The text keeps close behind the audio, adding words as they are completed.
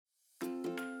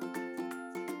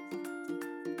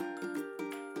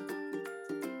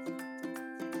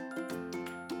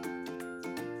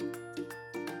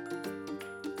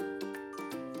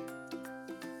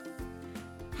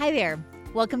Hi there.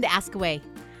 Welcome to Ask Away,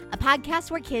 a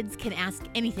podcast where kids can ask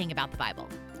anything about the Bible.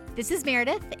 This is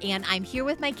Meredith, and I'm here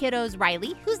with my kiddos,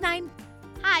 Riley, who's 9.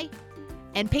 Hi.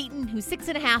 And Peyton, who's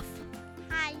 6.5.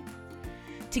 Hi.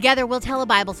 Together, we'll tell a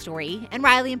Bible story, and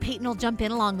Riley and Peyton will jump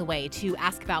in along the way to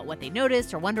ask about what they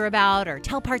noticed or wonder about or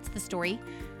tell parts of the story.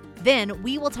 Then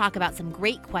we will talk about some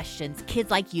great questions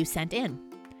kids like you sent in.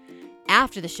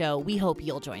 After the show, we hope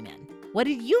you'll join in. What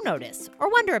did you notice or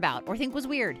wonder about or think was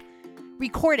weird?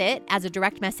 Record it as a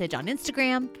direct message on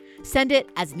Instagram, send it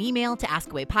as an email to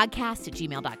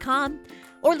askawaypodcast@gmail.com,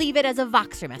 or leave it as a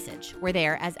Voxer message. We're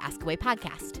there as Ask Away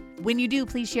Podcast. When you do,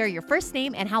 please share your first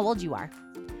name and how old you are.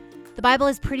 The Bible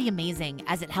is pretty amazing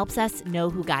as it helps us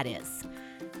know who God is.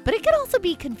 But it can also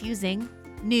be confusing,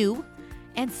 new,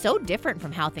 and so different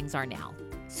from how things are now.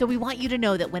 So we want you to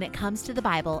know that when it comes to the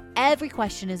Bible, every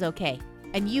question is okay,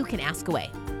 and you can ask away.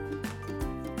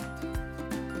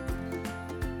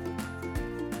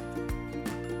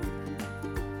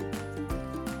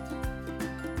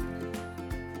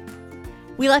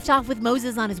 We left off with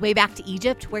Moses on his way back to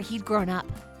Egypt, where he'd grown up.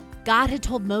 God had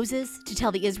told Moses to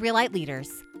tell the Israelite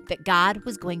leaders that God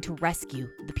was going to rescue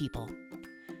the people.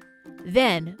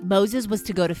 Then Moses was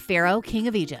to go to Pharaoh, king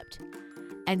of Egypt,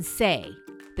 and say,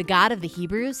 the God of the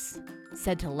Hebrews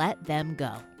said to let them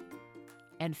go.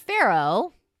 And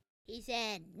Pharaoh, he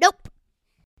said, nope.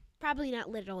 Probably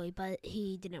not literally, but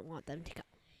he didn't want them to go.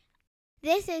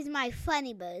 This is my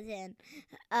funny version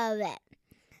of it.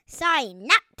 Sorry,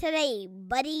 not today,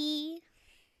 buddy.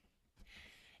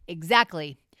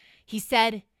 Exactly. He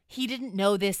said he didn't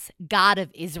know this God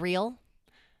of Israel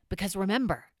because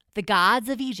remember, the gods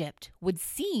of Egypt would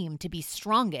seem to be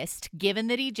strongest given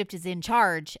that Egypt is in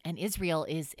charge and Israel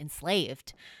is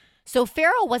enslaved. So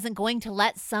Pharaoh wasn't going to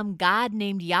let some god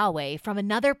named Yahweh from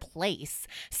another place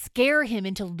scare him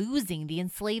into losing the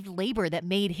enslaved labor that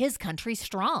made his country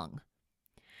strong.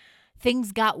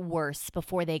 Things got worse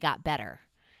before they got better,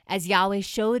 as Yahweh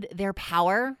showed their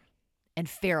power and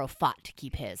Pharaoh fought to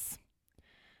keep his.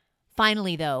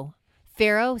 Finally, though,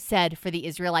 Pharaoh said for the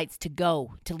Israelites to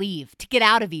go, to leave, to get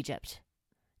out of Egypt.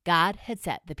 God had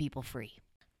set the people free.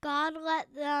 God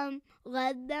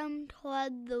led them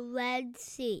toward the Red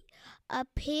Sea,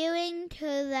 appearing to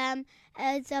them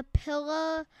as a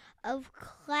pillar of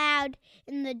cloud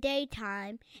in the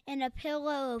daytime and a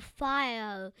pillar of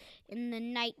fire in the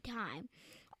nighttime,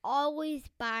 always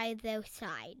by their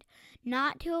side.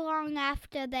 Not too long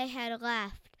after they had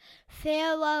left,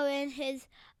 Pharaoh and his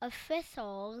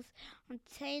officials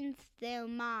changed their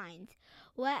minds.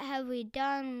 What have we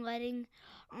done letting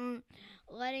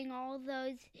all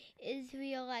those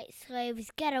Israelite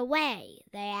slaves get away?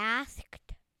 They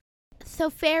asked. So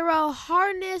Pharaoh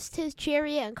harnessed his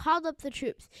chariot and called up the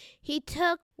troops. He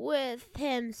took with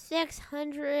him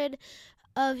 600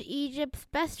 of Egypt's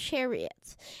best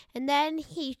chariots, and then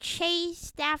he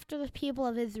chased after the people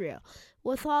of Israel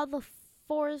with all the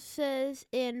forces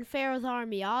in Pharaoh's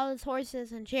army, all his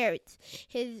horses and chariots,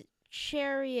 his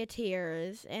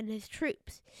charioteers and his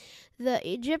troops. The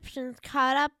Egyptians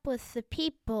caught up with the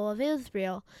people of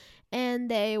Israel, and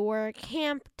they were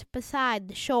camped beside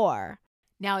the shore.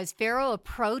 Now, as Pharaoh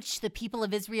approached, the people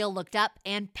of Israel looked up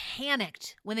and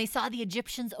panicked when they saw the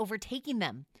Egyptians overtaking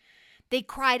them. They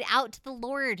cried out to the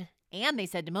Lord, and they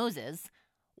said to Moses,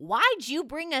 "Why'd you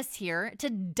bring us here to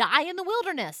die in the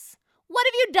wilderness? What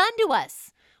have you done to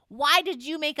us? Why did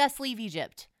you make us leave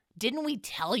Egypt? Didn't we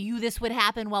tell you this would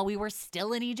happen while we were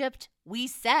still in Egypt? We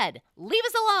said, leave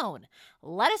us alone.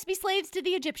 Let us be slaves to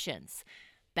the Egyptians.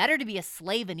 Better to be a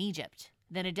slave in Egypt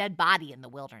than a dead body in the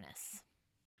wilderness."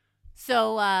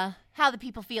 So, how the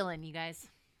people feeling, you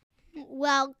guys?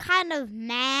 Well, kind of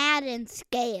mad and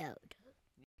scared.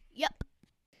 Yep.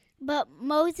 But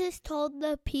Moses told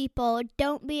the people,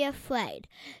 don't be afraid.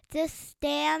 Just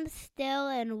stand still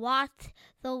and watch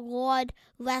the Lord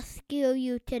rescue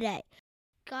you today.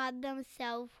 God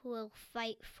himself will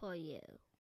fight for you.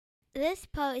 This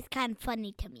part is kind of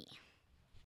funny to me.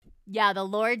 Yeah, the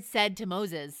Lord said to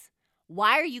Moses,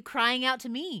 "Why are you crying out to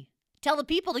me? Tell the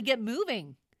people to get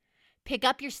moving. Pick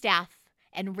up your staff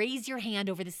and raise your hand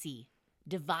over the sea.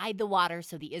 Divide the water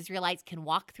so the Israelites can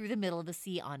walk through the middle of the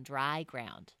sea on dry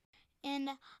ground."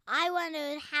 And I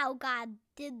wondered how God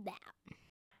did that.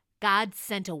 God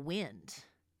sent a wind.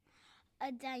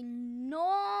 A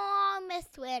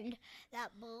ginormous wind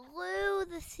that blew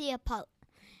the sea apart.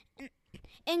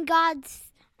 And God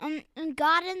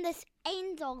and this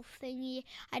angel thingy,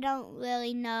 I don't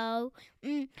really know,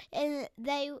 and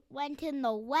they went in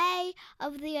the way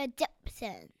of the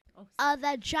Egyptians.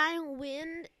 That giant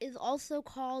wind is also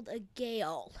called a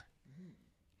gale.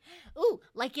 Ooh,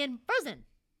 like in Frozen.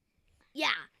 Yeah,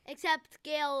 except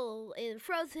Gale in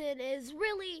Frozen is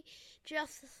really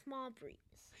just a small breeze.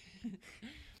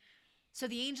 So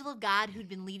the angel of God who'd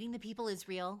been leading the people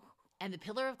Israel and the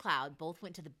pillar of cloud both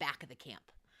went to the back of the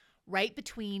camp, right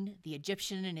between the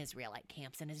Egyptian and Israelite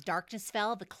camps. And as darkness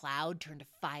fell, the cloud turned to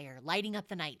fire, lighting up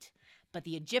the night. But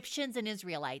the Egyptians and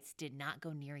Israelites did not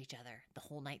go near each other the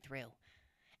whole night through.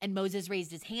 And Moses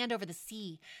raised his hand over the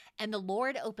sea, and the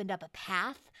Lord opened up a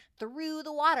path through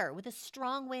the water with a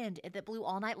strong wind that blew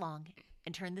all night long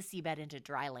and turned the seabed into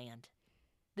dry land.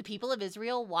 The people of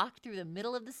Israel walked through the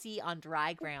middle of the sea on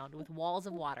dry ground with walls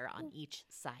of water on each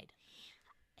side.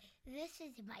 This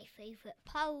is my favorite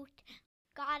part.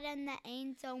 God and the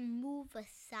angel move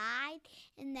aside,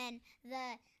 and then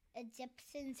the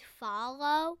Egyptians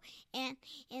follow, and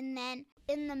then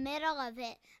in the middle of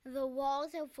it, the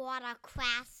walls of water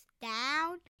crash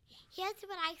down. Here's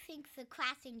what I think the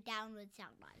crashing down would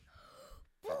sound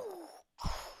like.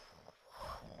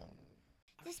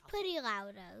 Just pretty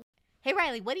loud. Hey,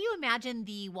 Riley, what do you imagine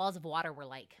the walls of water were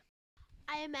like?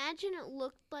 I imagine it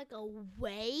looked like a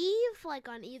wave, like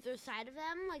on either side of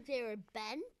them, like they were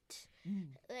bent,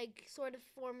 like sort of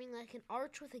forming like an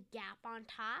arch with a gap on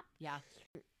top. Yeah.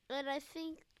 And I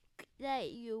think that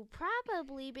you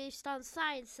probably, based on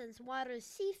science, since water is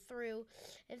see-through,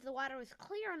 if the water was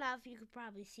clear enough, you could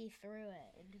probably see through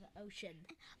it into the ocean.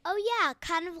 Oh yeah,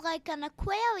 kind of like an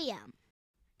aquarium.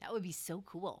 That would be so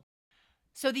cool.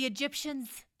 So the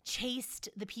Egyptians chased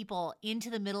the people into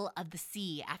the middle of the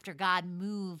sea after God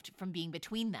moved from being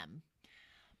between them.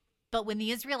 But when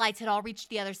the Israelites had all reached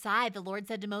the other side, the Lord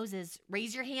said to Moses,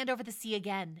 "Raise your hand over the sea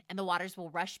again, and the waters will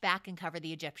rush back and cover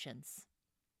the Egyptians."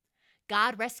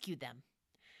 God rescued them.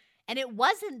 And it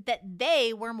wasn't that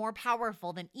they were more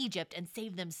powerful than Egypt and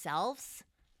saved themselves.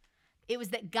 It was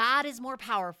that God is more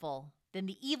powerful than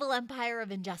the evil empire of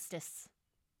injustice.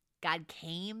 God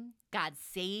came, God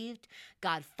saved,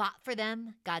 God fought for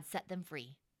them, God set them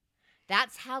free.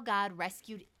 That's how God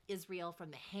rescued Israel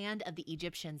from the hand of the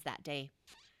Egyptians that day.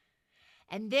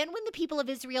 And then when the people of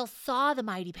Israel saw the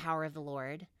mighty power of the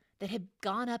Lord that had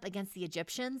gone up against the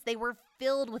Egyptians, they were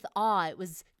filled with awe. It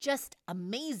was just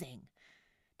amazing.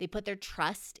 They put their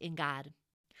trust in God.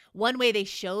 One way they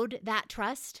showed that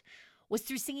trust was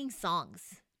through singing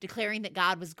songs, declaring that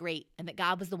God was great and that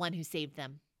God was the one who saved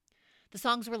them. The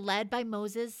songs were led by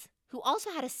Moses, who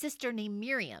also had a sister named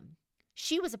Miriam.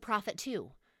 She was a prophet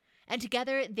too. And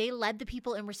together they led the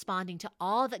people in responding to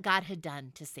all that God had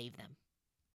done to save them.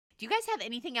 Do you guys have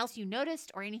anything else you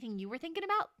noticed or anything you were thinking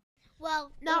about?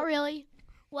 Well, Not really.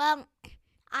 Well,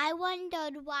 I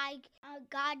wondered why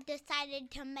God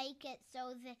decided to make it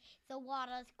so that the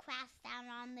waters crashed down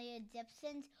on the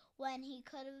Egyptians when he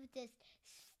could have just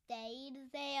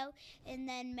stayed there and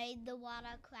then made the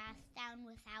water crash down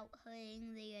without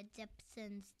hurting the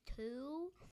Egyptians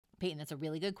too. Peyton, that's a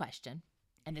really good question.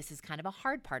 And this is kind of a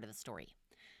hard part of the story.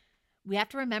 We have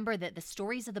to remember that the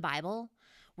stories of the Bible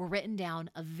were written down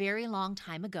a very long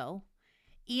time ago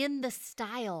in the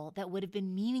style that would have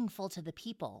been meaningful to the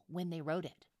people when they wrote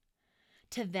it.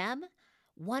 To them,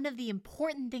 one of the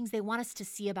important things they want us to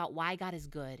see about why God is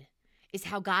good is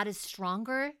how God is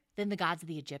stronger than the gods of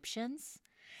the Egyptians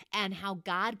and how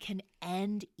God can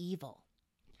end evil.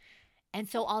 And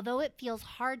so although it feels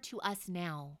hard to us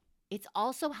now, it's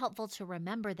also helpful to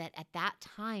remember that at that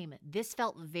time, this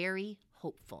felt very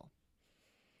hopeful.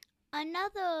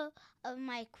 Another of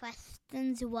my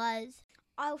questions was,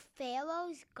 are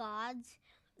Pharaoh's gods,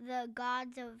 the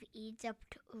gods of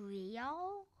Egypt,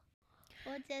 real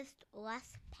or just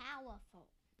less powerful?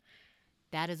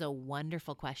 That is a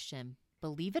wonderful question.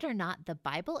 Believe it or not, the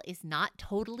Bible is not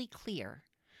totally clear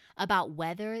about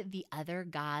whether the other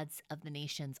gods of the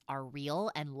nations are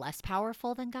real and less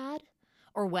powerful than God,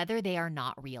 or whether they are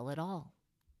not real at all.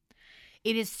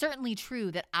 It is certainly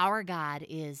true that our God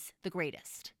is the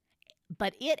greatest,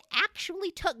 but it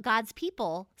actually took God's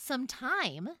people some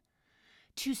time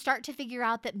to start to figure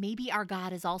out that maybe our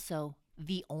God is also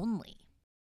the only.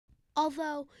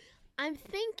 Although, I'm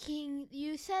thinking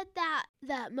you said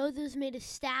that Moses made his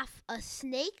staff a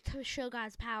snake to show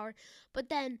God's power, but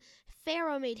then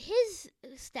Pharaoh made his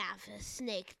staff a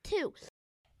snake too.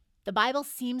 The Bible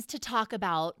seems to talk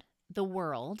about the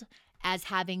world as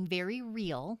having very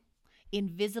real,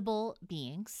 invisible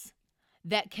beings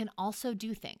that can also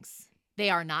do things. They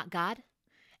are not God,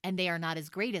 and they are not as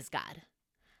great as God,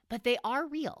 but they are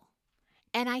real.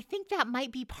 And I think that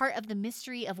might be part of the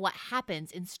mystery of what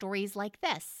happens in stories like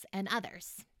this and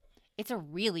others. It's a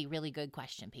really, really good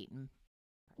question, Peyton.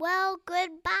 Well,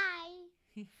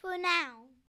 goodbye for now.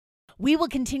 We will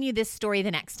continue this story the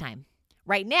next time.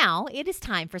 Right now, it is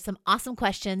time for some awesome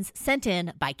questions sent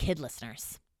in by kid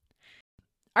listeners.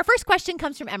 Our first question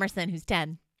comes from Emerson, who's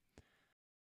 10.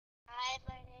 Hi,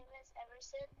 my name is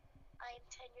Emerson. I'm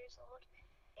 10 years old,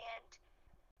 and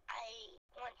I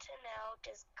want to know,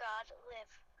 does God live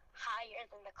higher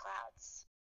than the clouds?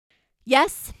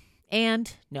 Yes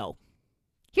and no.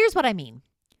 Here's what I mean.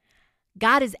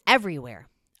 God is everywhere,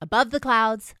 above the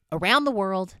clouds, around the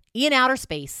world, in outer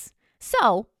space.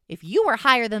 So, if you were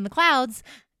higher than the clouds,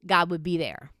 God would be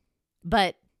there.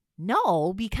 But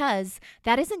no, because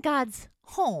that isn't God's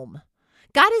home.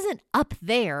 God isn't up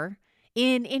there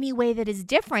in any way that is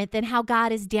different than how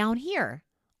God is down here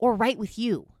or right with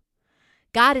you.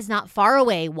 God is not far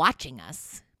away watching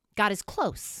us. God is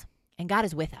close, and God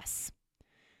is with us.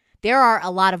 There are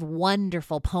a lot of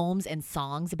wonderful poems and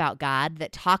songs about God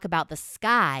that talk about the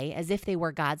sky as if they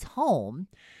were God's home,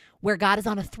 where God is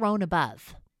on a throne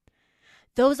above.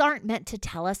 Those aren't meant to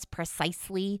tell us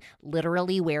precisely,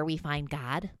 literally where we find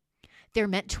God. They're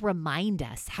meant to remind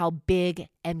us how big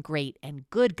and great and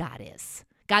good God is.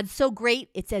 God's so great,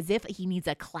 it's as if he needs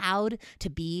a cloud to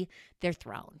be their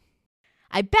throne.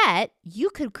 I bet you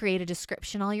could create a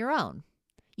description all your own.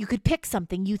 You could pick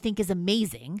something you think is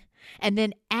amazing and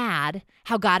then add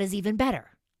how God is even better.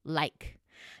 Like,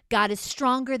 God is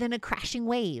stronger than a crashing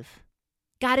wave.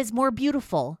 God is more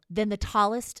beautiful than the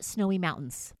tallest snowy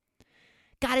mountains.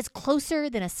 God is closer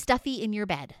than a stuffy in your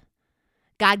bed.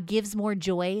 God gives more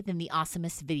joy than the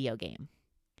awesomest video game.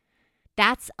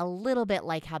 That's a little bit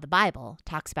like how the Bible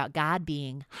talks about God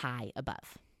being high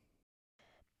above.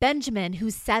 Benjamin,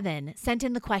 who's 7, sent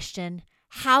in the question,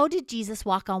 how did Jesus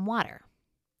walk on water?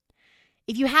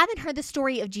 If you haven't heard the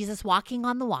story of Jesus walking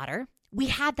on the water, we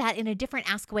had that in a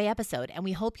different Ask Away episode, and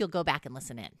we hope you'll go back and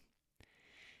listen in.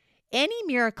 Any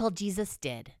miracle Jesus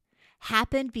did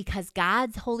happened because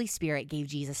God's Holy Spirit gave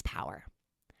Jesus power.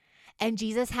 And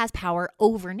Jesus has power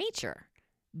over nature,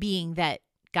 being that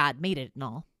God made it and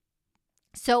all.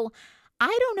 So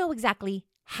I don't know exactly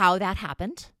how that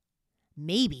happened.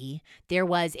 Maybe there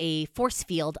was a force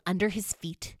field under his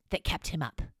feet that kept him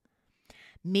up.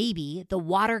 Maybe the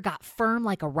water got firm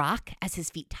like a rock as his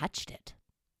feet touched it.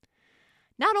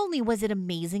 Not only was it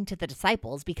amazing to the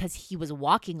disciples because he was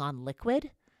walking on liquid,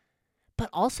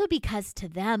 but also because to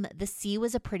them, the sea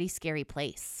was a pretty scary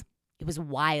place. It was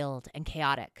wild and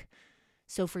chaotic.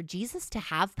 So for Jesus to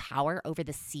have power over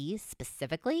the sea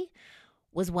specifically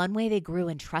was one way they grew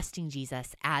in trusting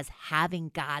Jesus as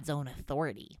having God's own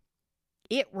authority.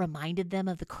 It reminded them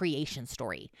of the creation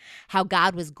story, how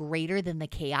God was greater than the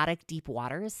chaotic deep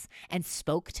waters and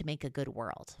spoke to make a good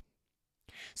world.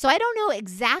 So I don't know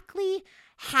exactly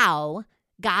how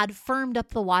God firmed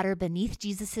up the water beneath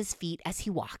Jesus' feet as he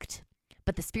walked,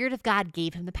 but the Spirit of God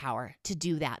gave him the power to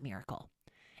do that miracle.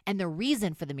 And the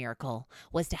reason for the miracle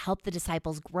was to help the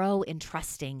disciples grow in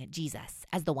trusting Jesus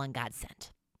as the one God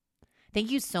sent.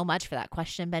 Thank you so much for that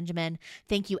question, Benjamin.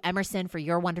 Thank you, Emerson, for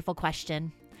your wonderful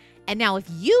question. And now if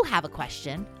you have a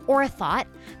question or a thought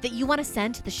that you want to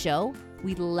send to the show,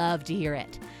 we'd love to hear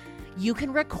it. You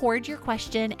can record your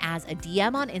question as a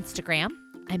DM on Instagram.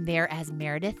 I'm there as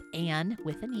Meredith Ann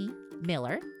with an E,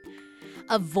 Miller.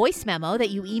 A voice memo that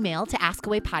you email to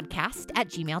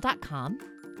askawaypodcast@gmail.com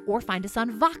or find us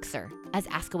on Voxer as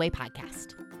Ask Away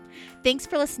Podcast. Thanks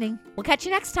for listening. We'll catch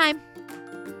you next time.